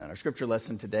Our scripture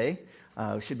lesson today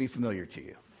should be familiar to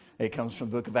you. It comes from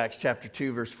the book of Acts chapter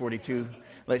 2, verse 42.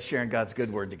 Let's share in God's good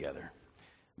word together.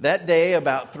 That day,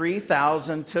 about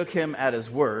 3,000 took him at his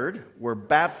word, were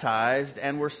baptized,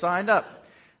 and were signed up.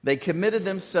 They committed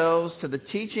themselves to the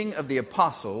teaching of the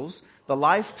apostles, the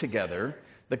life together,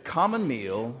 the common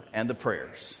meal, and the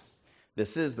prayers.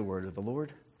 This is the word of the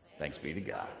Lord. Thanks be to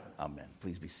God. Amen.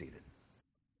 Please be seated.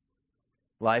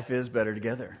 Life is better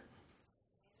together.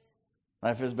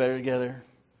 Life is better together.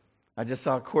 I just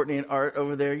saw Courtney and Art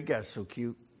over there. You guys are so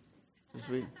cute. So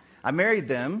sweet. I married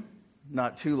them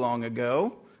not too long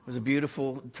ago. It was a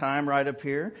beautiful time right up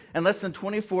here. And less than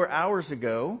 24 hours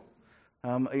ago,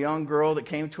 a young girl that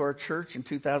came to our church in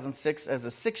 2006 as a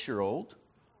 6-year-old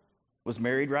was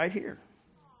married right here.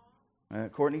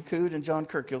 Courtney Cood and John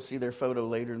Kirk. You'll see their photo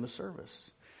later in the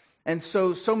service. And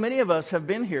so many of us have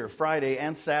been here Friday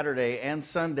and Saturday and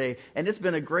Sunday, and it's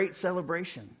been a great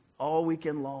celebration all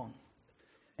weekend long.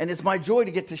 And it's my joy to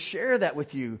get to share that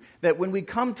with you, that when we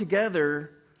come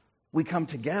together, we come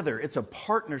together. It's a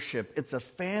partnership. It's a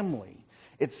family.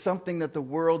 It's something that the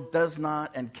world does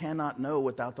not and cannot know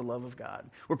without the love of God,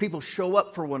 where people show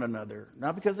up for one another,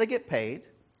 not because they get paid,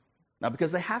 not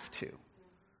because they have to,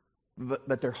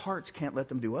 but their hearts can't let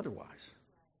them do otherwise.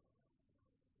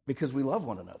 Because we love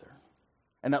one another.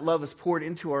 And that love is poured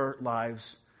into our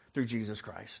lives through Jesus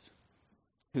Christ,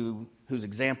 whose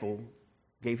example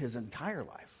gave his entire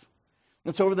life.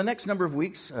 And so over the next number of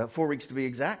weeks, 4 weeks to be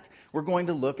exact, we're going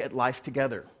to look at life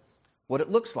together, what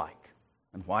it looks like,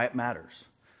 and why it matters.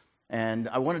 And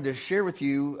I wanted to share with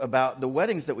you about the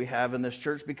weddings that we have in this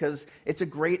church because it's a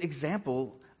great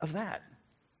example of that.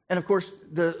 And of course,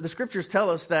 the scriptures tell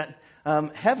us that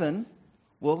heaven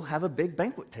will have a big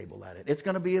banquet table at it. It's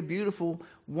going to be a beautiful,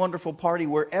 wonderful party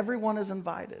where everyone is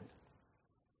invited.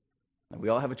 And we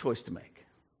all have a choice to make.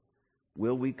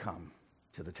 Will we come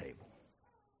to the table?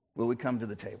 Will we come to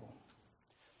the table?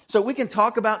 So we can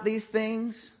talk about these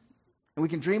things, and we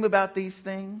can dream about these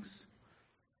things,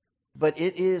 but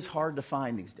it is hard to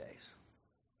find these days,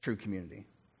 true community.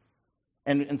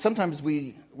 And sometimes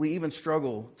we even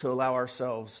struggle to allow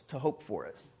ourselves to hope for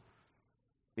it.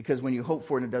 Because when you hope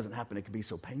for it and it doesn't happen, it can be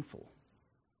so painful.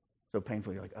 So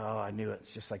painful, you're like, oh, I knew it.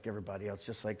 It's just like everybody else,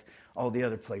 just like all the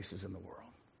other places in the world.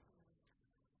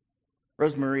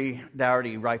 Rosemarie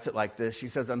Dougherty writes it like this. She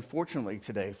says, unfortunately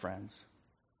today, friends,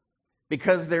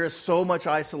 because there is so much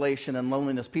isolation and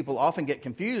loneliness, people often get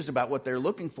confused about what they're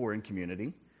looking for in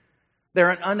community.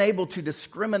 They're unable to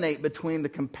discriminate between the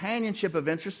companionship of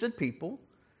interested people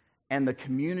and the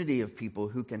community of people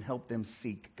who can help them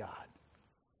seek God.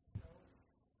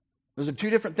 Those are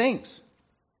two different things.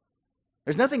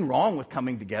 There's nothing wrong with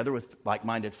coming together with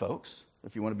like-minded folks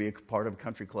if you want to be a part of a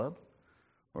country club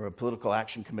or a political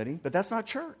action committee, but that's not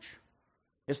church.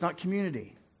 It's not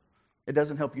community. It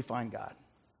doesn't help you find God.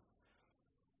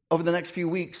 Over the next few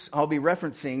weeks, I'll be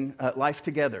referencing Life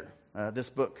Together, this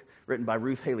book written by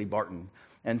Ruth Haley Barton.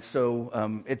 And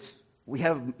so we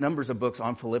have numbers of books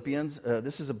on Philippians.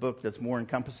 This is a book that's more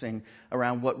encompassing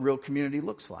around what real community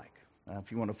looks like.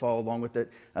 If you want to follow along with it,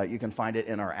 you can find it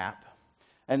in our app.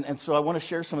 And so I want to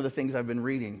share some of the things I've been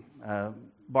reading.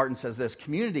 Barton says this: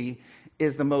 community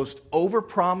is the most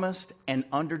overpromised and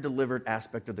underdelivered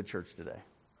aspect of the church today.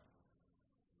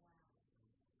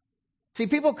 See,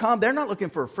 people come, they're not looking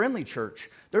for a friendly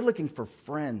church. They're looking for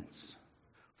friends,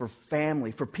 for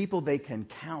family, for people they can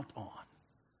count on,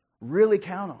 really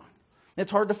count on.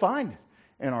 It's hard to find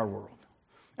in our world.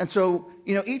 And so,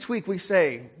 each week we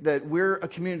say that we're a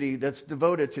community that's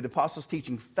devoted to the apostles'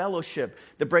 teaching, fellowship,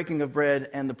 the breaking of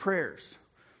bread, and the prayers.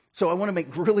 So I want to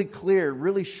make really clear,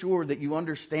 really sure that you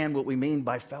understand what we mean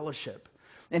by fellowship.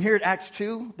 And here at Acts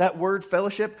 2, that word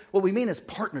fellowship, what we mean is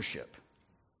partnership.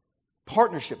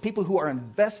 Partnership, people who are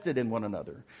invested in one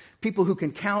another, people who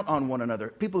can count on one another,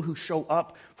 people who show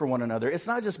up for one another. It's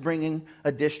not just bringing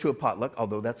a dish to a potluck,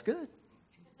 although that's good.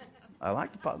 I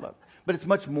like the potluck. But it's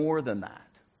much more than that.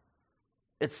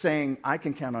 It's saying, I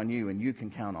can count on you and you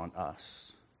can count on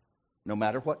us, no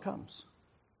matter what comes.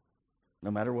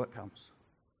 No matter what comes.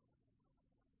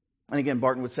 And again,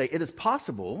 Barton would say, it is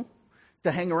possible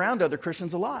to hang around other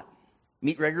Christians a lot,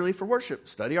 meet regularly for worship,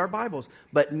 study our Bibles,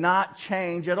 but not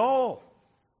change at all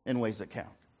in ways that count.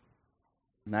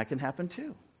 And that can happen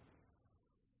too.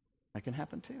 That can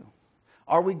happen too.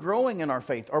 Are we growing in our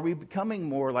faith? Are we becoming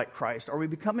more like Christ? Are we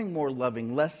becoming more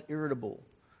loving, less irritable,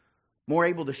 more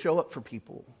able to show up for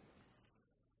people?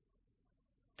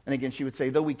 And again, she would say,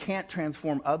 though we can't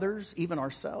transform others, even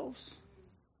ourselves,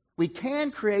 we can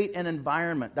create an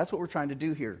environment. That's what we're trying to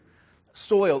do here.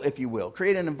 Soil, if you will.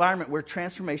 Create an environment where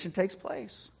transformation takes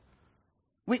place.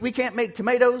 We can't make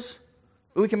tomatoes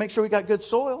But we can make sure we got good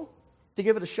soil to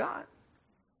give it a shot.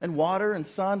 And water and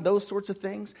sun, those sorts of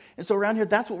things. And so around here,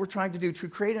 that's what we're trying to do, to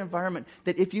create an environment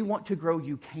that if you want to grow,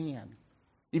 you can.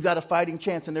 You've got a fighting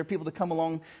chance, and there are people that come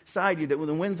alongside you that when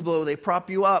the winds blow, they prop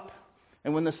you up.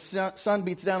 And when the sun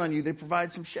beats down on you, they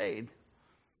provide some shade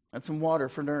and some water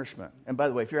for nourishment. And by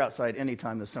the way, if you're outside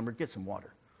anytime this summer, get some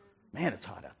water. Man, it's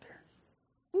hot out there.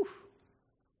 Whew.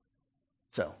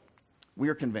 So, we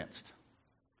are convinced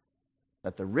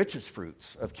that the richest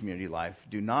fruits of community life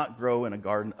do not grow in a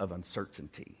garden of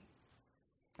uncertainty.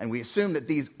 And we assume that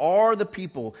these are the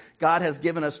people God has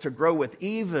given us to grow with,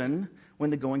 even when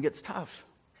the going gets tough.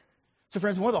 So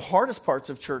friends, one of the hardest parts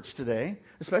of church today,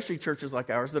 especially churches like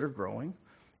ours that are growing,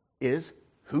 is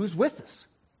who's with us?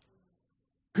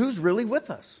 Who's really with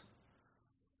us?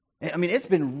 I mean, it's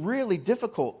been really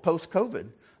difficult post-COVID.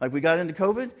 Like we got into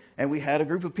COVID and we had a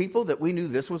group of people that we knew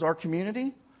this was our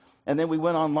community. And then we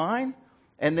went online.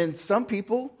 And then some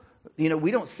people,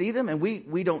 we don't see them and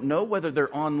we don't know whether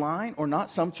they're online or not.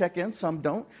 Some check in, some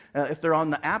don't. If they're on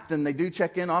the app, then they do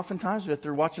check in oftentimes. But if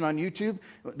they're watching on YouTube,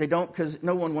 they don't, because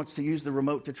no one wants to use the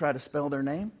remote to try to spell their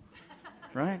name.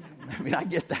 Right? I mean, I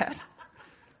get that.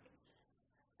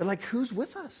 But like, who's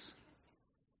with us?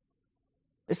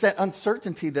 It's that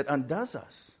uncertainty that undoes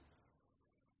us.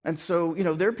 And so,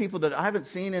 there are people that I haven't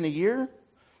seen in a year.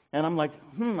 And I'm like,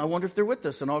 I wonder if they're with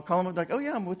us. And I'll call them like, oh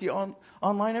yeah, I'm with you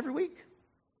online every week.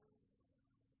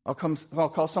 I'll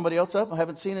call somebody else up I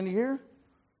haven't seen in a year,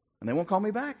 and they won't call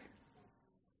me back.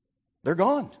 They're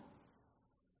gone.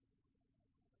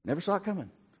 Never saw it coming.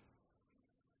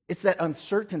 It's that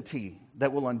uncertainty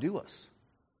that will undo us.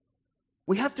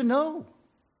 We have to know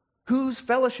who's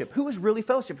fellowship, who is really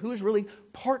fellowship, who is really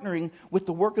partnering with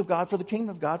the work of God for the kingdom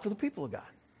of God, for the people of God,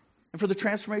 and for the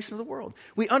transformation of the world.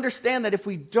 We understand that if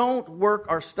we don't work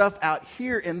our stuff out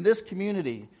here in this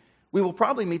community, we will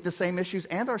probably meet the same issues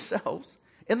and ourselves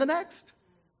in the next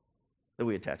that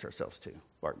we attach ourselves to,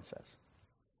 Barton says.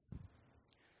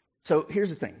 So here's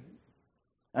the thing.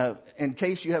 In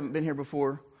case you haven't been here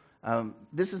before,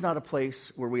 this is not a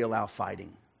place where we allow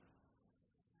fighting.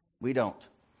 We don't.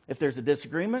 If there's a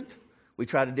disagreement, we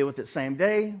try to deal with it same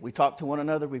day. We talk to one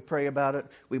another. We pray about it.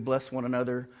 We bless one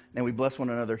another. And we bless one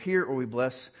another here, or we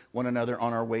bless one another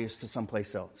on our ways to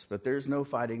someplace else. But there's no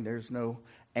fighting. There's no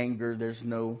anger. There's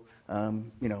no,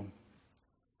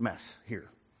 mess here.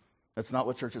 That's not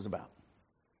what church is about.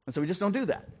 And so we just don't do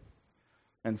that.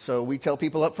 And so we tell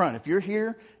people up front, if you're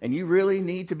here and you really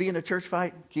need to be in a church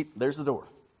fight, there's the door.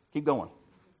 Keep going.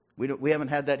 We haven't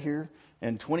had that here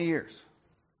in 20 years.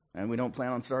 And we don't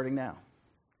plan on starting now.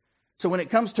 So when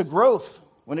it comes to growth,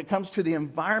 when it comes to the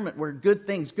environment where good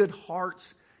things, good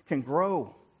hearts can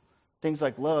grow, things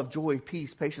like love, joy,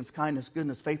 peace, patience, kindness,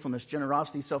 goodness, faithfulness,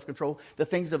 generosity, self-control, the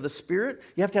things of the Spirit,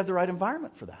 you have to have the right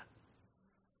environment for that.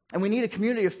 And we need a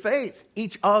community of faith,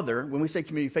 each other. When we say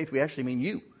community of faith, we actually mean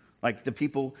you, like the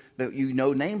people that you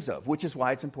know names of, which is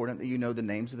why it's important that you know the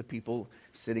names of the people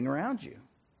sitting around you.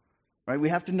 Right? We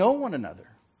have to know one another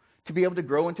to be able to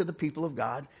grow into the people of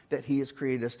God that He has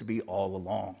created us to be all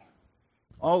along.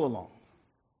 All along.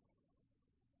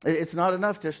 It's not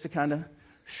enough just to kind of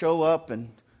show up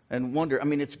and wonder. I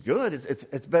mean, it's good.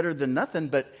 It's better than nothing,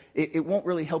 but it won't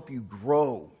really help you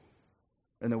grow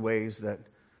in the ways that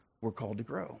we're called to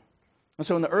grow. And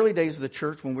so in the early days of the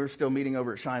church, when we were still meeting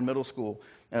over at Shine Middle School,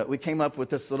 we came up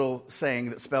with this little saying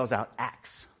that spells out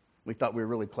ACTS. We thought we were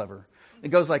really clever. It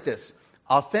goes like this: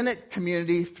 authentic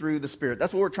community through the Spirit.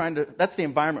 That's the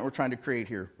environment we're trying to create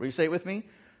here. Will you say it with me?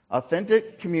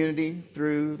 Authentic community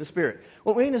through the Spirit.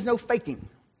 What we mean is no faking,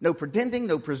 no pretending,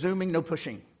 no presuming, no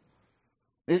pushing.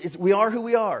 We are who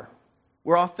we are.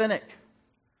 We're authentic.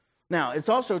 Now, it's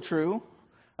also true,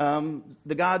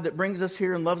 the God that brings us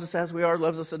here and loves us as we are,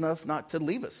 loves us enough not to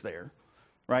leave us there,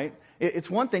 right? It's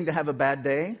one thing to have a bad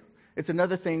day. It's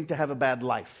another thing to have a bad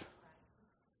life.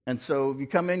 And so if you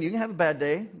come in, you can have a bad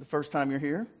day the first time you're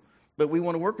here, but we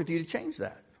want to work with you to change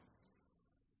that,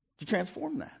 to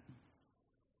transform that.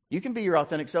 You can be your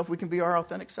authentic self. We can be our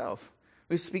authentic self.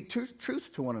 We speak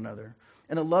truth to one another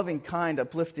in a loving, kind,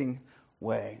 uplifting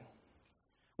way.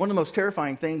 One of the most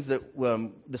terrifying things that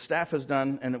the staff has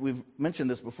done, and that we've mentioned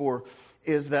this before,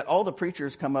 is that all the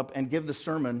preachers come up and give the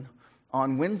sermon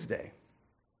on Wednesday,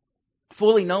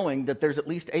 fully knowing that there's at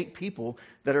least 8 people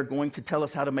that are going to tell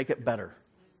us how to make it better.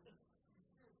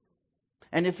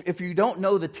 And if you don't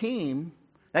know the team,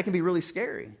 that can be really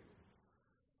scary.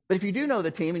 But if you do know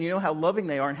the team and you know how loving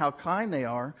they are and how kind they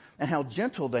are and how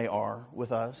gentle they are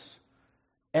with us,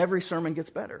 every sermon gets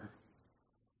better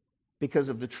because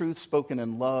of the truth spoken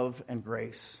in love and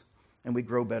grace, and we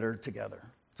grow better together.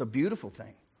 It's a beautiful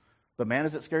thing. But man,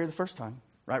 is it scary the first time.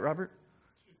 Right, Robert?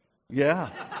 Yeah.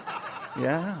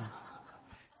 Yeah.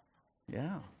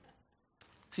 Yeah.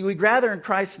 See, we gather in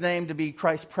Christ's name to be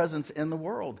Christ's presence in the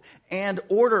world and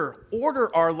order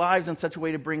our lives in such a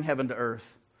way to bring heaven to earth.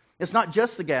 It's not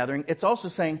just the gathering. It's also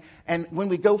saying, and when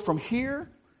we go from here,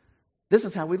 this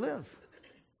is how we live.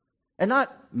 And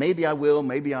not maybe I will,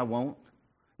 maybe I won't.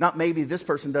 Not maybe this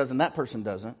person does and that person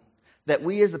doesn't. That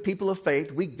we as the people of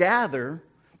faith, we gather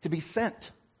to be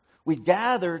sent. We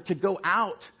gather to go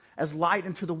out as light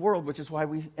into the world, which is why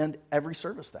we end every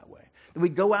service that way. We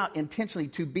go out intentionally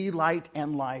to be light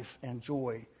and life and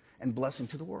joy and blessing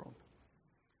to the world.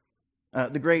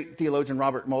 The great theologian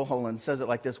Robert Mulholland says it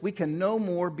like this: we can no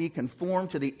more be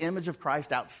conformed to the image of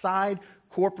Christ outside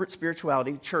corporate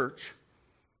spirituality, church,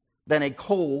 than a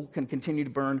coal can continue to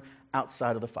burn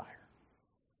outside of the fire.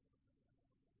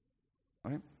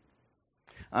 All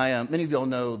right? Many of y'all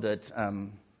know that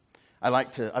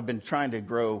I've been trying to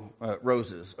grow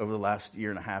roses over the last year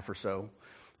and a half or so.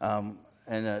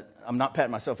 And I'm not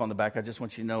patting myself on the back. I just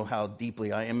want you to know how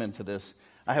deeply I am into this.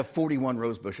 I have 41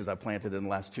 rose bushes I planted in the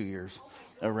last 2 years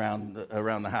around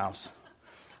the house.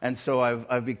 And so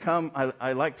I've become,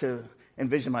 I like to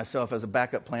envision myself as a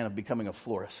backup plan of becoming a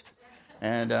florist.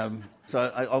 And so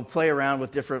I'll play around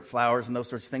with different flowers and those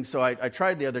sorts of things. So I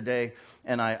tried the other day,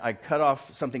 and I cut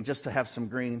off something just to have some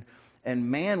green. And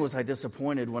man, was I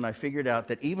disappointed when I figured out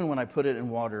that even when I put it in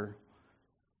water,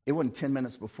 it wasn't 10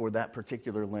 minutes before that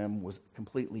particular limb was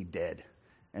completely dead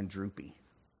and droopy.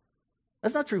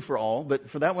 That's not true for all,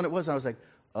 but for that one it was. I was like,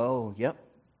 oh, yep,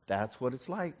 that's what it's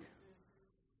like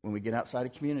when we get outside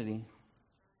of community,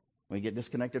 when we get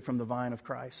disconnected from the vine of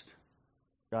Christ,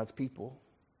 God's people.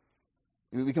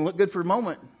 We can look good for a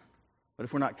moment, but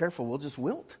if we're not careful, we'll just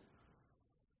wilt.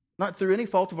 Not through any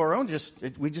fault of our own,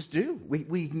 we just do.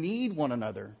 We need one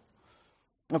another,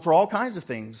 and for all kinds of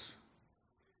things.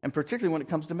 And particularly when it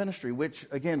comes to ministry, which,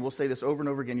 again, we'll say this over and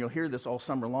over again. You'll hear this all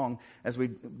summer long as we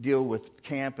deal with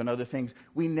camp and other things.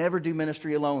 We never do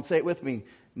ministry alone. Say it with me.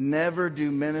 Never do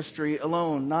ministry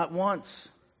alone. Not once.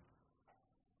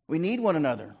 We need one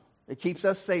another. It keeps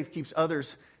us safe, keeps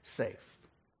others safe.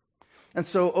 And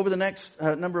so over the next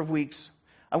number of weeks,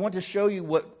 I want to show you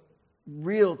what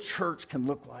real church can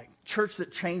look like. Church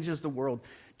that changes the world.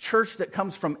 Church that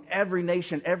comes from every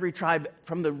nation, every tribe,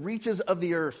 from the reaches of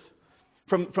the earth.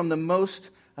 From the most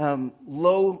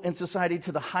low in society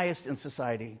to the highest in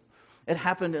society. It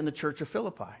happened in the church of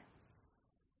Philippi.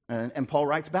 And Paul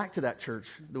writes back to that church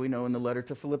that we know in the letter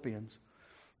to Philippians.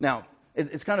 Now,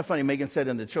 it's kind of funny. Megan said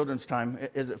in the children's time,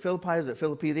 is it Philippi? Is it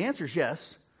Philippi? The answer is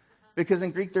yes. Because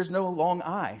in Greek, there's no long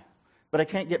I. But I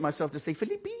can't get myself to say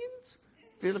Philippians,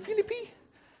 Philippi.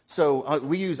 So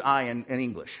we use I in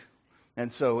English.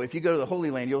 And so if you go to the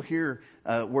Holy Land, you'll hear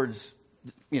words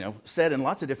said in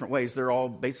lots of different ways. They're all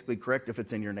basically correct if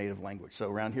it's in your native language. So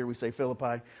around here we say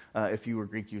Philippi. If you were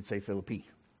Greek, you'd say Philippi.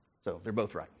 So they're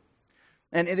both right.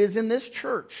 And it is in this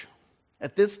church,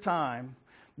 at this time,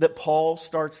 that Paul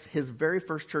starts his very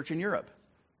first church in Europe.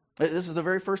 This is the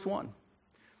very first one.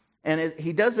 And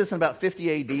he does this in about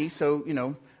 50 AD.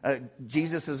 So,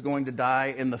 Jesus is going to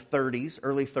die in the 30s,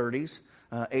 early 30s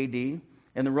AD.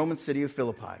 In the Roman city of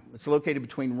Philippi. It's located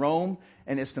between Rome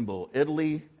and Istanbul,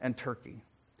 Italy and Turkey.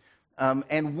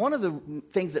 And one of the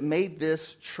things that made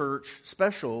this church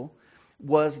special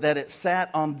was that it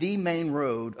sat on the main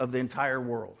road of the entire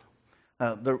world.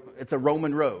 It's a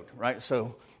Roman road, right?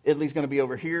 So Italy's going to be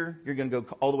over here. You're going to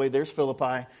go all the way. There's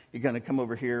Philippi. You're going to come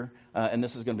over here. And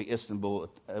this is going to be Istanbul.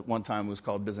 At one time it was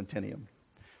called Byzantium.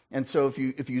 And so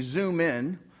if you zoom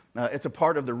in, it's a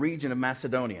part of the region of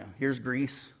Macedonia. Here's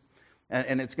Greece.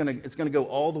 And it's going to go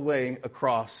all the way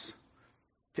across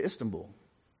to Istanbul,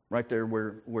 right there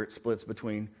where it splits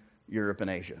between Europe and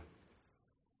Asia.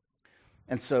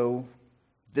 And so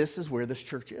this is where this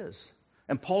church is.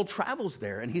 And Paul travels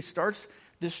there, and he starts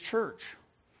this church.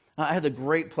 I had the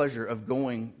great pleasure of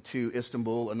going to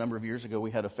Istanbul a number of years ago.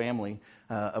 We had a family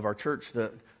of our church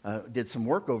that did some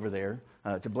work over there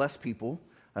to bless people.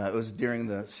 It was during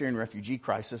the Syrian refugee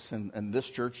crisis, and this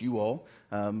church, you all,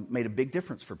 made a big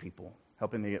difference for people,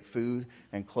 helping them get food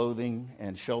and clothing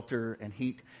and shelter and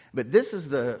heat. But this is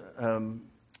the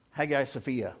Hagia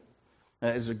Sophia.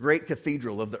 It's a great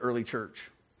cathedral of the early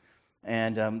church.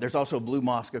 And there's also a blue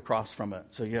mosque across from it.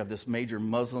 So you have this major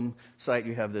Muslim site,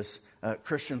 you have this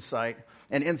Christian site.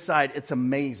 And inside, it's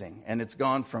amazing. And it's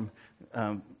gone from,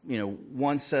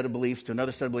 one set of beliefs to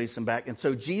another set of beliefs and back. And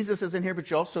so Jesus is in here, but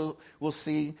you also will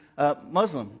see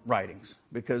Muslim writings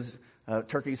because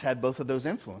Turkey's had both of those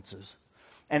influences.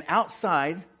 And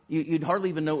outside, you'd hardly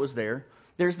even know it was there.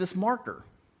 There's this marker.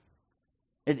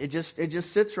 It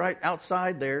just sits right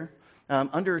outside there.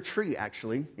 under a tree,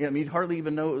 actually. I mean, you'd hardly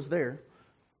even know it was there.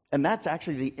 And that's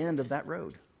actually the end of that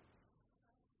road.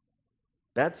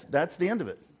 That's the end of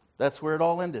it. That's where it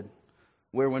all ended.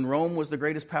 Where when Rome was the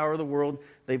greatest power of the world,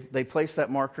 they placed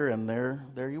that marker, and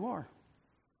there you are.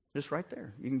 Just right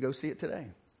there. You can go see it today.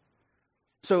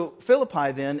 So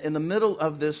Philippi then, in the middle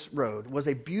of this road, was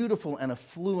a beautiful and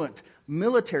affluent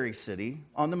military city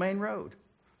on the main road.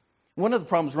 One of the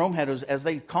problems Rome had was as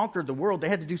they conquered the world, they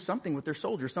had to do something with their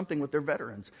soldiers, something with their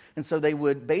veterans. And so they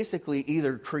would basically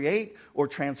either create or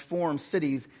transform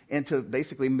cities into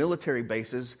basically military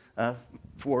bases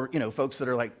for folks that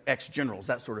are like ex-generals,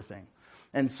 that sort of thing.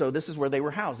 And so this is where they were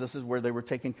housed. This is where they were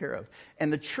taken care of.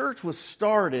 And the church was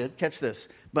started, catch this,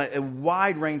 by a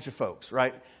wide range of folks,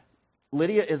 right?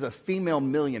 Lydia is a female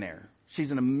millionaire.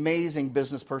 She's an amazing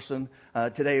business person.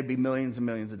 Today it would be millions and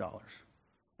millions of dollars.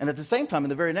 And at the same time, in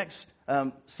the very next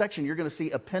section, you're going to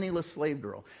see a penniless slave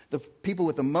girl. The people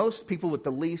with the most, people with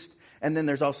the least, and then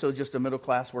there's also just a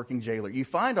middle-class working jailer. You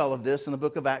find all of this in the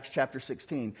book of Acts chapter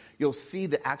 16. You'll see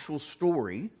the actual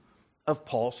story of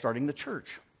Paul starting the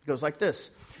church. It goes like this.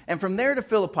 And from there to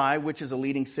Philippi, which is a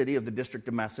leading city of the district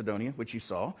of Macedonia, which you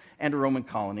saw, and a Roman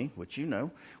colony, which you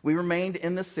know, we remained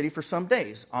in this city for some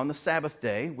days. On the Sabbath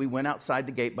day, we went outside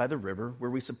the gate by the river, where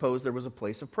we supposed there was a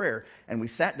place of prayer, and we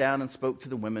sat down and spoke to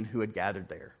the women who had gathered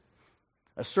there.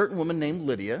 A certain woman named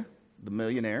Lydia, the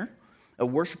millionaire, a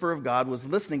worshiper of God, was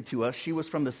listening to us. She was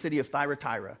from the city of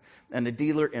Thyatira and a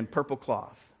dealer in purple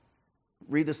cloth.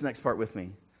 Read this next part with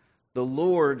me. The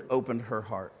Lord opened her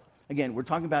heart. Again, we're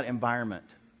talking about environment.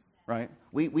 Right?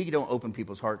 We don't open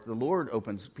people's hearts. The Lord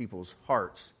opens people's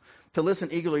hearts to listen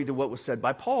eagerly to what was said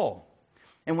by Paul.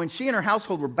 And when she and her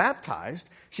household were baptized,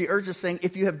 she urged us, saying,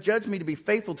 if you have judged me to be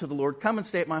faithful to the Lord, come and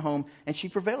stay at my home. And she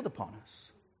prevailed upon us.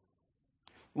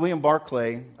 William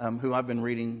Barclay, who I've been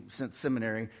reading since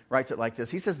seminary, writes it like this.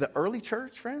 He says, the early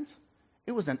church, friends,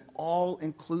 it was an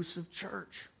all-inclusive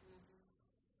church.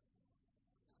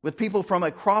 With people from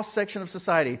a cross-section of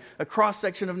society, a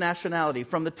cross-section of nationality,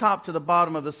 from the top to the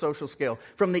bottom of the social scale,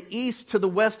 from the east to the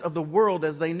west of the world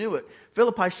as they knew it.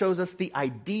 Philippi shows us the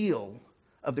ideal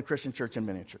of the Christian church in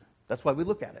miniature. That's why we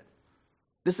look at it.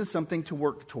 This is something to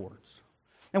work towards.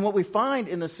 And what we find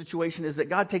in this situation is that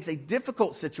God takes a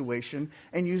difficult situation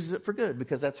and uses it for good,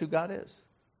 because that's who God is.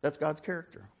 That's God's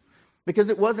character. Because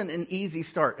it wasn't an easy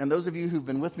start. And those of you who've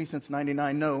been with me since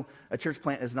 99 know a church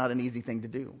plant is not an easy thing to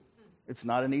do. It's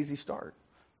not an easy start.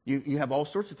 You have all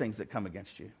sorts of things that come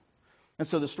against you. And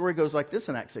so the story goes like this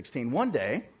in Acts 16. One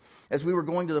day, as we were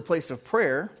going to the place of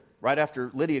prayer, right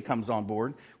after Lydia comes on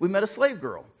board, we met a slave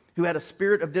girl who had a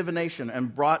spirit of divination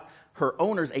and brought her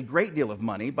owners a great deal of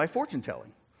money by fortune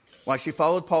telling. While she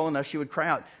followed Paul and us, she would cry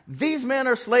out, these men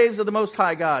are slaves of the Most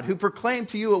High God, who proclaim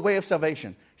to you a way of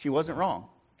salvation. She wasn't wrong.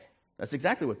 That's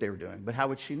exactly what they were doing. But how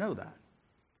would she know that?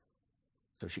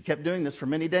 So she kept doing this for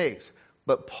many days.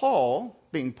 But Paul,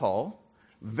 being Paul,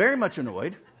 very much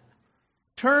annoyed,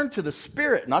 turned to the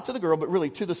spirit, not to the girl, but really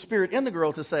to the spirit in the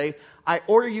girl to say, I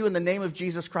order you in the name of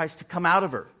Jesus Christ to come out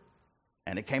of her.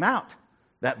 And it came out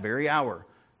that very hour.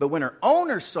 But when her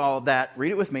owners saw that,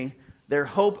 read it with me, their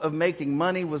hope of making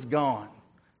money was gone.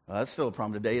 Well, that's still a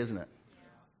problem today, isn't it?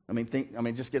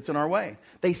 It just gets in our way.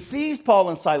 They seized Paul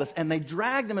and Silas and they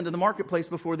dragged them into the marketplace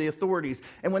before the authorities.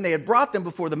 And when they had brought them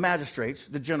before the magistrates,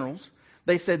 the generals,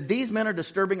 they said, these men are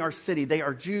disturbing our city. They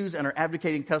are Jews and are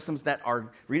advocating customs that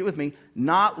are, read it with me,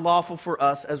 not lawful for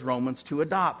us as Romans to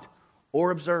adopt or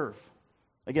observe.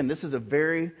 Again, this is a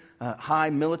very high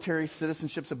military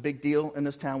citizenship's a big deal in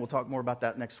this town. We'll talk more about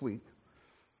that next week.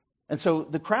 And so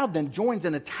the crowd then joins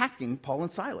in attacking Paul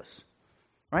and Silas.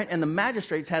 Right? And the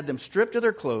magistrates had them stripped of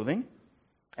their clothing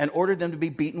and ordered them to be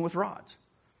beaten with rods.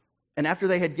 And after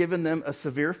they had given them a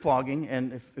severe flogging,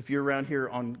 and if you're around here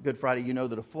on Good Friday, you know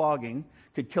that a flogging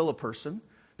could kill a person.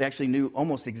 They actually knew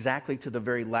almost exactly to the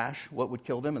very lash what would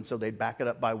kill them, and so they'd back it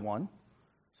up by one,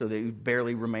 so they would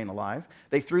barely remain alive.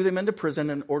 They threw them into prison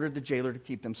and ordered the jailer to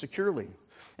keep them securely.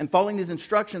 And following these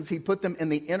instructions, he put them in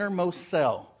the innermost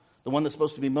cell, the one that's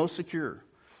supposed to be most secure,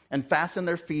 and fastened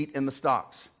their feet in the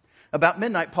stocks. About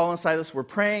midnight, Paul and Silas were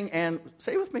praying and,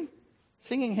 say it with me,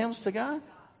 singing hymns to God.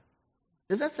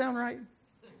 Does that sound right?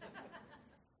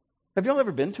 Have y'all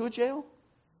ever been to a jail?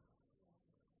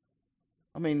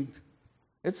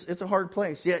 It's a hard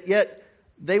place. Yet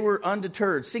they were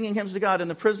undeterred, singing hymns to God, and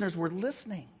the prisoners were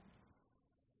listening.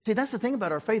 See, that's the thing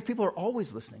about our faith. People are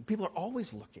always listening. People are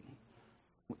always looking.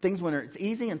 Things when it's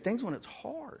easy and things when it's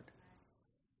hard.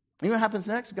 You know what happens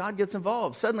next? God gets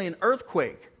involved. Suddenly an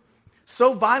earthquake,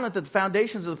 so violent that the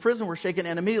foundations of the prison were shaken,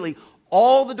 and immediately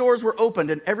all the doors were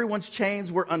opened and everyone's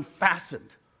chains were unfastened.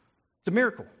 It's a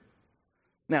miracle.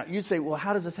 Now, you'd say, well,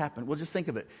 how does this happen? Well, just think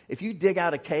of it. If you dig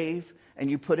out a cave and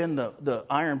you put in the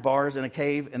iron bars in a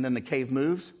cave and then the cave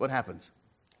moves, what happens?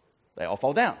 They all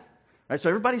fall down. Right? So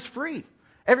everybody's free.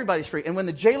 Everybody's free. And when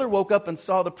the jailer woke up and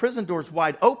saw the prison doors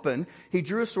wide open, he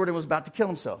drew a sword and was about to kill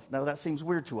himself. Now, that seems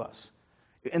weird to us.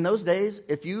 In those days,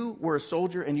 if you were a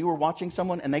soldier and you were watching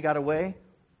someone and they got away,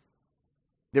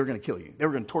 they were going to kill you. They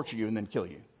were going to torture you and then kill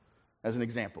you, as an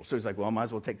example. So he's like, well, I might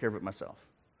as well take care of it myself.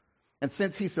 And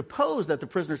since he supposed that the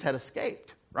prisoners had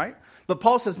escaped, right? But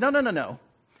Paul says, no.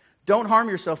 Don't harm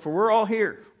yourself, for we're all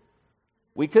here.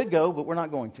 We could go, but we're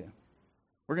not going to.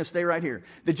 We're going to stay right here.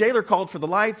 The jailer called for the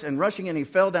lights, and rushing in, he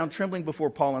fell down trembling before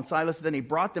Paul and Silas. Then he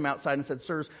brought them outside and said,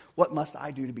 sirs, what must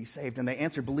I do to be saved? And they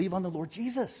answered, believe on the Lord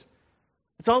Jesus.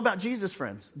 It's all about Jesus,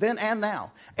 friends, then and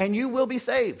now. And you will be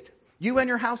saved. You and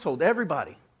your household,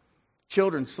 everybody.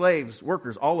 Children, slaves,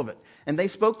 workers, all of it. And they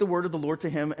spoke the word of the Lord to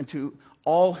him and to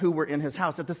all who were in his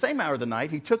house. At the same hour of the night,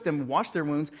 he took them and washed their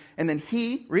wounds. And then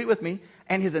he, read it with me,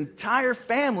 and his entire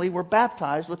family were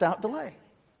baptized without delay.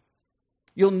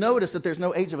 You'll notice that there's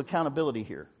no age of accountability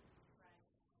here.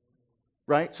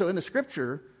 Right? So in the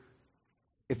scripture,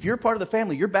 if you're part of the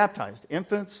family, you're baptized.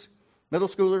 Infants, middle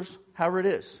schoolers, however it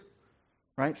is.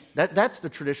 Right? That's the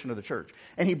tradition of the church.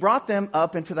 And he brought them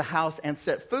up into the house and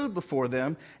set food before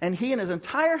them. And he and his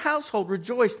entire household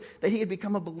rejoiced that he had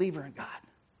become a believer in God.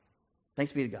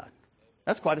 Thanks be to God.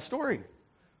 That's quite a story.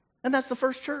 And that's the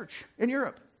first church in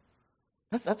Europe.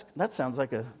 That sounds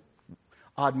like an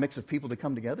odd mix of people to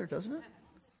come together, doesn't it?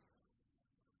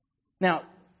 Now,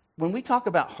 when we talk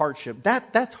about hardship,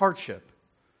 that's hardship.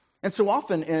 And so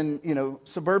often in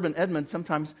suburban Edmond,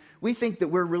 sometimes we think that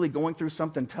we're really going through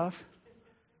something tough.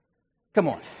 Come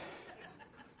on.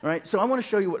 All right? So I want to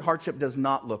show you what hardship does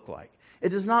not look like. It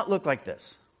does not look like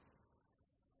this.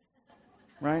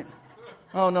 Right?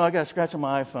 Oh, no, I got a scratch on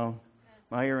my iPhone.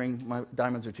 My earring, my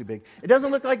diamonds are too big. It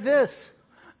doesn't look like this.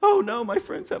 Oh, no, my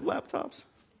friends have laptops.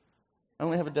 I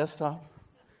only have a desktop.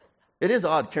 It is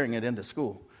odd carrying it into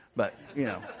school, but,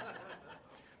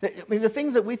 the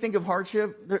things that we think of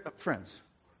hardship, friends,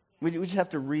 we just have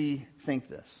to rethink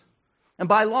this. And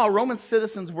by law, Roman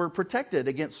citizens were protected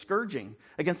against scourging,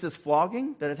 against this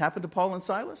flogging that had happened to Paul and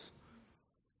Silas.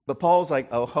 But Paul's like,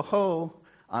 oh, ho,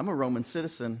 I'm a Roman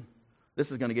citizen. This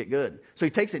is going to get good. So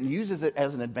he takes it and uses it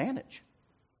as an advantage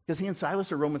because he and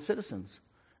Silas are Roman citizens.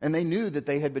 And they knew that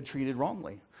they had been treated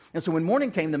wrongly. And so when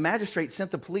morning came, the magistrate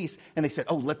sent the police and they said,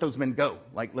 oh, let those men go.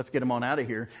 Like, let's get them on out of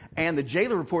here. And the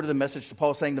jailer reported the message to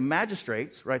Paul saying the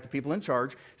magistrates, right, the people in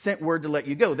charge, sent word to let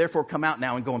you go. Therefore, come out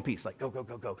now and go in peace. Like,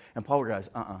 go. And Paul realized,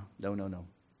 no.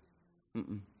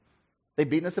 They've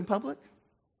beaten us in public?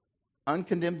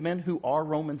 Uncondemned men who are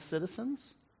Roman citizens?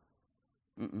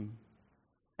 And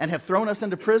have thrown us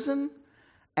into prison?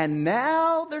 And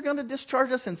now they're going to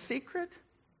discharge us in secret?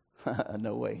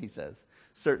 No way, he says.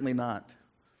 Certainly not.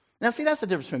 Now, see, that's the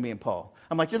difference between me and Paul.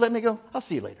 I'm like, you're letting me go? I'll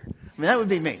see you later. I mean, that would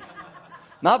be me.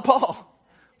 Not Paul.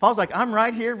 Paul's like, I'm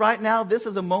right here, right now. This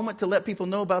is a moment to let people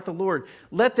know about the Lord.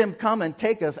 Let them come and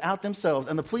take us out themselves.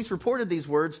 And the police reported these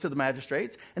words to the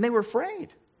magistrates, and they were afraid.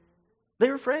 They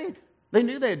were afraid. They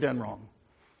knew they had done wrong.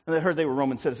 And they heard they were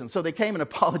Roman citizens. So they came and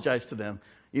apologized to them.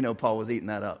 Paul was eating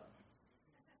that up.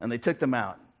 And they took them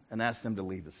out and asked them to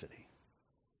leave the city.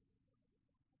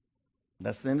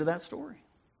 That's the end of that story.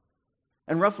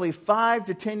 And roughly 5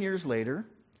 to 10 years later,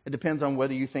 it depends on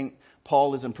whether you think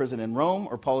Paul is in prison in Rome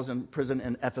or Paul is in prison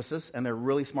in Ephesus, and there are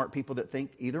really smart people that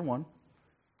think either one.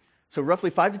 So roughly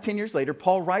 5 to 10 years later,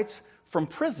 Paul writes from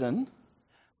prison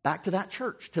back to that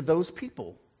church, to those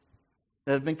people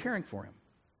that have been caring for him.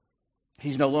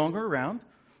 He's no longer around.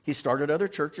 He started other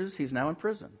churches. He's now in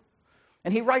prison.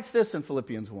 And he writes this in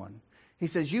Philippians 1. He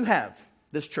says, you have,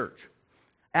 this church,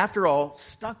 after all,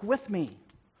 stuck with me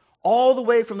all the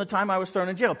way from the time I was thrown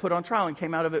in jail, put on trial, and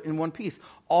came out of it in one piece.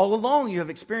 All along, you have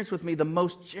experienced with me the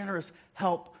most generous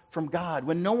help from God.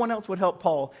 When no one else would help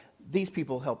Paul, these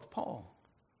people helped Paul.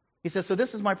 He says, so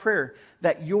this is my prayer,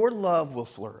 that your love will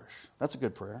flourish. That's a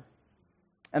good prayer.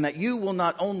 And that you will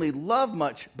not only love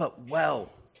much, but well.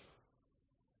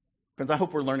 Friends, I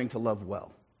hope we're learning to love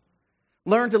well.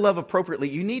 Learn to love appropriately.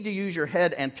 You need to use your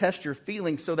head and test your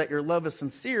feelings so that your love is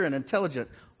sincere and intelligent,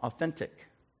 authentic,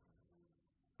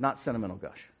 not sentimental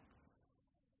gush.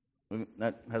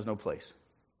 That has no place.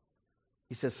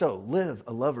 He says, so live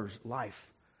a lover's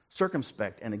life,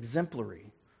 circumspect and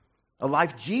exemplary, a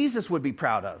life Jesus would be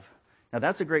proud of. Now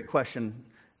that's a great question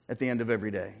at the end of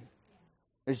every day.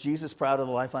 Is Jesus proud of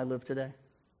the life I live today?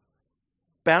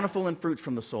 Bountiful in fruits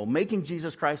from the soul, making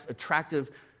Jesus Christ attractive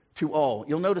to all.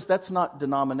 You'll notice that's not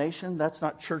denomination, that's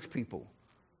not church people.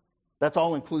 That's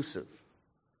all inclusive.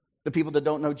 the people that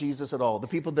don't know Jesus at all, the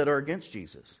people that are against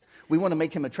Jesus. We want to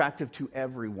make him attractive to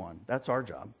everyone. That's our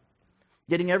job.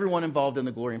 Getting everyone involved in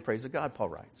the glory and praise of God, Paul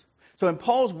writes. So in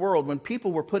Paul's world, when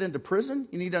people were put into prison,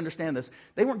 you need to understand this,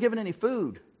 they weren't given any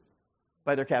food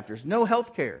by their captors, no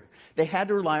health care. They had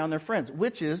to rely on their friends,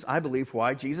 which is, I believe,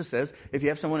 why Jesus says, if you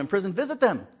have someone in prison, visit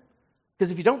them.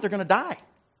 Because if you don't, they're going to die.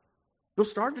 They'll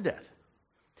starve to death.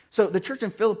 So the church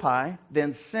in Philippi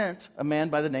then sent a man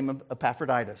by the name of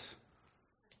Epaphroditus.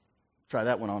 Try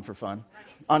that one on for fun.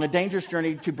 On a dangerous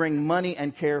journey to bring money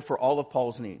and care for all of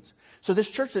Paul's needs. So this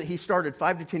church that he started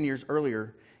 5 to 10 years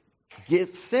earlier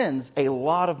sends a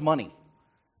lot of money.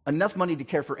 Enough money to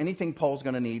care for anything Paul's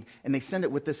going to need. And they send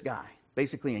it with this guy,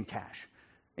 basically in cash.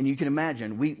 And you can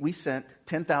imagine, we sent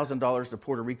 $10,000 to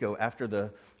Puerto Rico after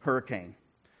the hurricane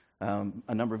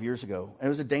a number of years ago. And it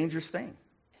was a dangerous thing.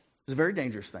 It was a very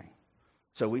dangerous thing.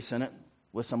 So we sent it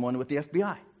with someone with the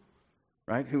FBI,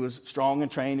 right, who was strong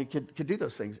and trained and could do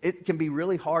those things. It can be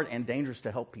really hard and dangerous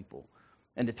to help people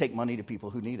and to take money to people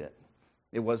who need it.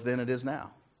 It was then, it is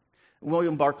now.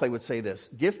 William Barclay would say this,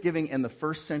 gift giving in the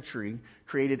first century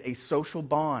created a social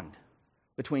bond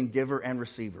between giver and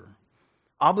receiver,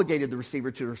 obligated the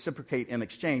receiver to reciprocate in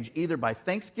exchange either by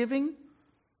thanksgiving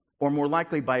or more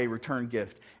likely by a return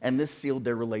gift, and this sealed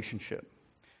their relationship.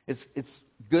 It's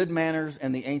good manners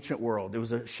in the ancient world. It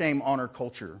was a shame-honor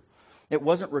culture. It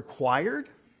wasn't required,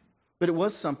 but it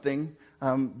was something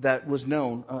that was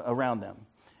known around them.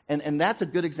 And that's a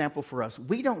good example for us.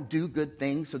 We don't do good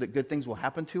things so that good things will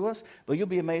happen to us, but you'll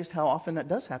be amazed how often that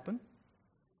does happen.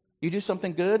 You do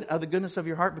something good out of the goodness of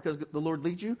your heart because the Lord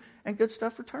leads you, and good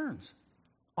stuff returns.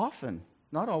 Often,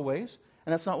 not always,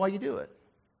 and that's not why you do it.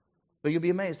 But you'll be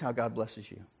amazed how God blesses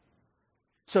you.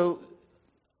 So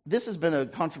this has been a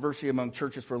controversy among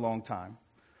churches for a long time,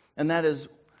 and that is,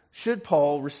 should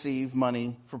Paul receive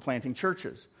money for planting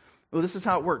churches? Well, this is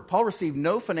how it worked. Paul received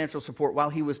no financial support while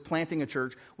he was planting a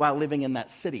church while living in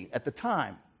that city at the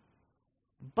time.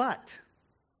 But,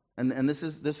 and this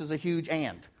is a huge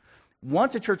and,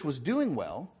 once a church was doing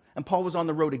well and Paul was on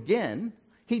the road again,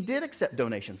 he did accept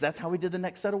donations. That's how he did the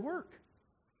next set of work.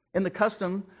 In the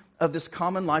custom of this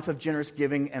common life of generous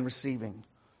giving and receiving.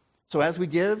 So as we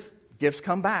give, gifts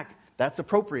come back. That's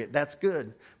appropriate. That's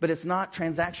good. But it's not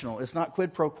transactional. It's not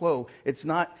quid pro quo. It's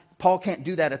not, Paul can't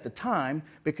do that at the time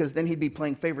because then he'd be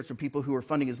playing favorites with people who are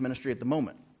funding his ministry at the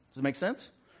moment. Does it make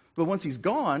sense? But once he's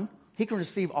gone, he can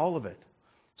receive all of it.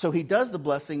 So he does the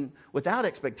blessing without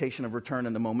expectation of return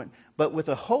in the moment, but with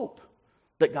a hope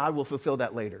that God will fulfill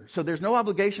that later. So there's no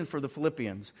obligation for the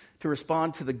Philippians to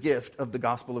respond to the gift of the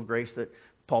gospel of grace that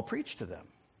Paul preached to them.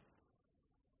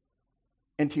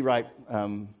 N.T. Wright,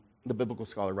 the biblical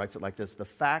scholar, writes it like this: the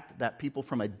fact that people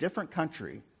from a different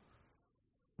country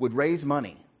would raise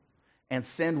money and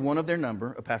send one of their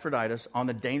number, Epaphroditus, on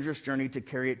the dangerous journey to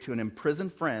carry it to an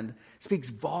imprisoned friend speaks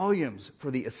volumes for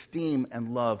the esteem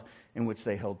and love in which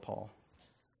they held Paul.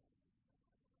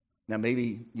 Now,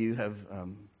 maybe you have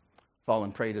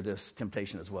fallen prey to this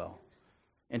temptation as well.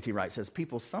 N.T. Wright says,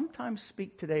 people sometimes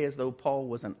speak today as though Paul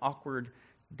was an awkward,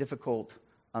 difficult,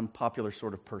 unpopular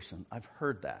sort of person. I've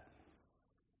heard that.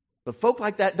 But folk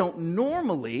like that don't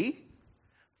normally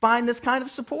find this kind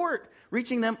of support,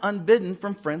 reaching them unbidden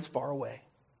from friends far away.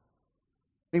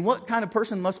 I mean, what kind of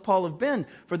person must Paul have been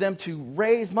for them to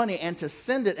raise money and to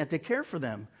send it and to care for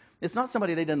them? It's not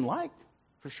somebody they didn't like,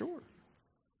 for sure.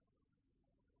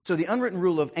 So the unwritten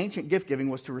rule of ancient gift giving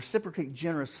was to reciprocate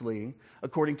generously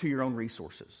according to your own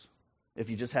resources. If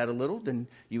you just had a little, then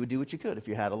you would do what you could. If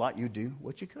you had a lot, you'd do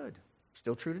what you could.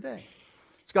 Still true today.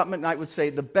 Scott McKnight would say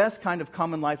the best kind of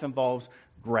common life involves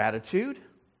gratitude,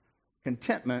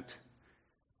 contentment,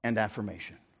 and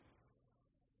affirmation.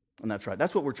 And that's right.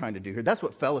 That's what we're trying to do here. That's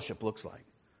what fellowship looks like.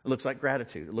 It looks like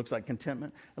gratitude. It looks like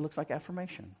contentment. It looks like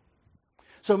affirmation.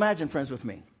 So imagine, friends, with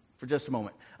me for just a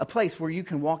moment, a place where you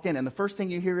can walk in and the first thing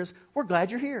you hear is, we're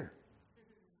glad you're here.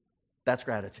 That's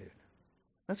gratitude.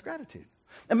 That's gratitude.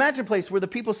 Imagine a place where the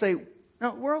people say,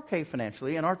 no, we're okay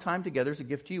financially and our time together is a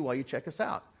gift to you while you check us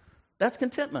out. That's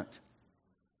contentment.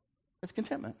 That's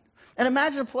contentment. And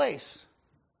imagine a place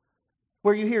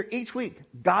where you hear each week,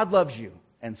 God loves you,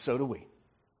 and so do we.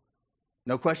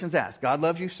 No questions asked. God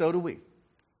loves you, so do we.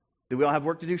 Do we all have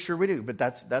work to do? Sure we do, but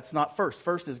that's not first.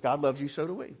 First is God loves you, so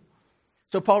do we.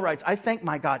 So Paul writes, I thank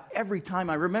my God every time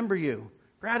I remember you.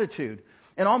 Gratitude.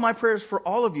 And all my prayers for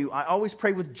all of you, I always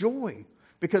pray with joy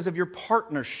because of your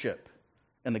partnership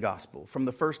in the gospel from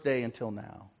the first day until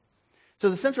now. So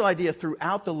the central idea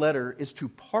throughout the letter is to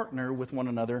partner with one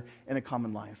another in a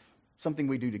common life, something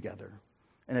we do together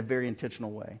in a very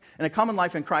intentional way. And a common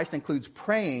life in Christ includes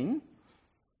praying,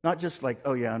 not just like,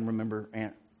 oh yeah, and remember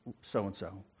Aunt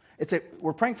so-and-so.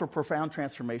 we're praying for profound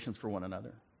transformations for one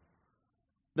another.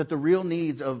 That the real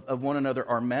needs of one another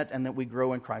are met and that we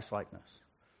grow in Christ-likeness.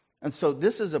 And so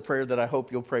this is a prayer that I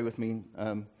hope you'll pray with me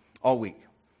all week.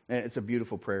 It's a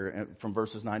beautiful prayer from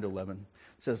verses 9 to 11.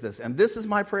 It says this, and this is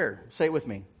my prayer, say it with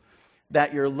me,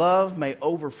 that your love may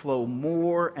overflow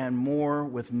more and more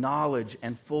with knowledge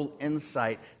and full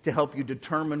insight to help you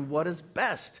determine what is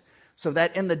best, so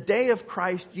that in the day of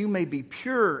Christ you may be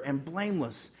pure and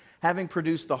blameless, having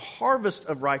produced the harvest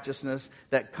of righteousness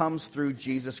that comes through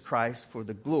Jesus Christ for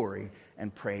the glory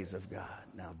and praise of God.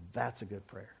 Now that's a good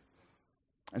prayer.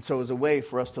 And so as a way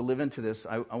for us to live into this,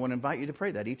 I want to invite you to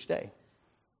pray that each day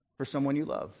for someone you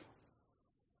love,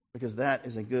 because that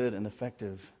is a good and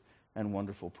effective and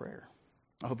wonderful prayer.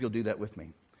 I hope you'll do that with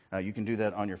me. You can do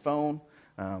that on your phone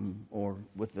or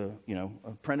with a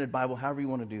printed Bible, however you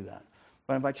want to do that.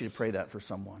 But I invite you to pray that for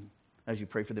someone as you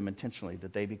pray for them intentionally,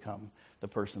 that they become the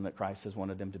person that Christ has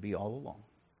wanted them to be all along.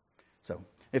 So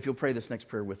if you'll pray this next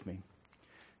prayer with me.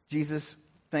 Jesus,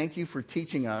 thank you for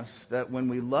teaching us that when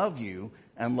we love you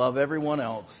and love everyone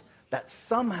else, that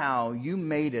somehow you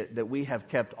made it that we have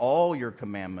kept all your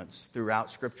commandments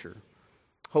throughout Scripture.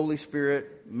 Holy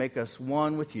Spirit, make us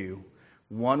one with you,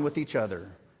 one with each other,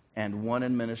 and one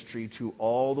in ministry to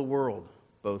all the world,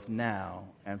 both now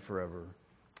and forever.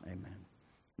 Amen.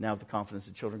 Now, with the confidence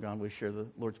of children gone, we share the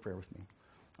Lord's Prayer with me.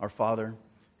 Our Father,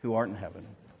 who art in heaven,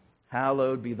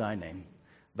 hallowed be thy name.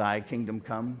 Thy kingdom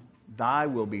come, thy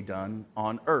will be done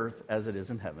on earth as it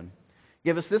is in heaven.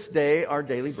 Give us this day our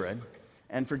daily bread,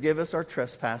 and forgive us our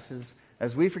trespasses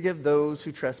as we forgive those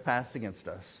who trespass against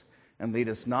us. And lead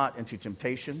us not into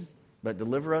temptation, but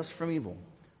deliver us from evil.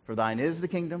 For thine is the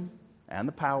kingdom, and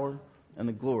the power, and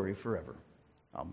the glory forever.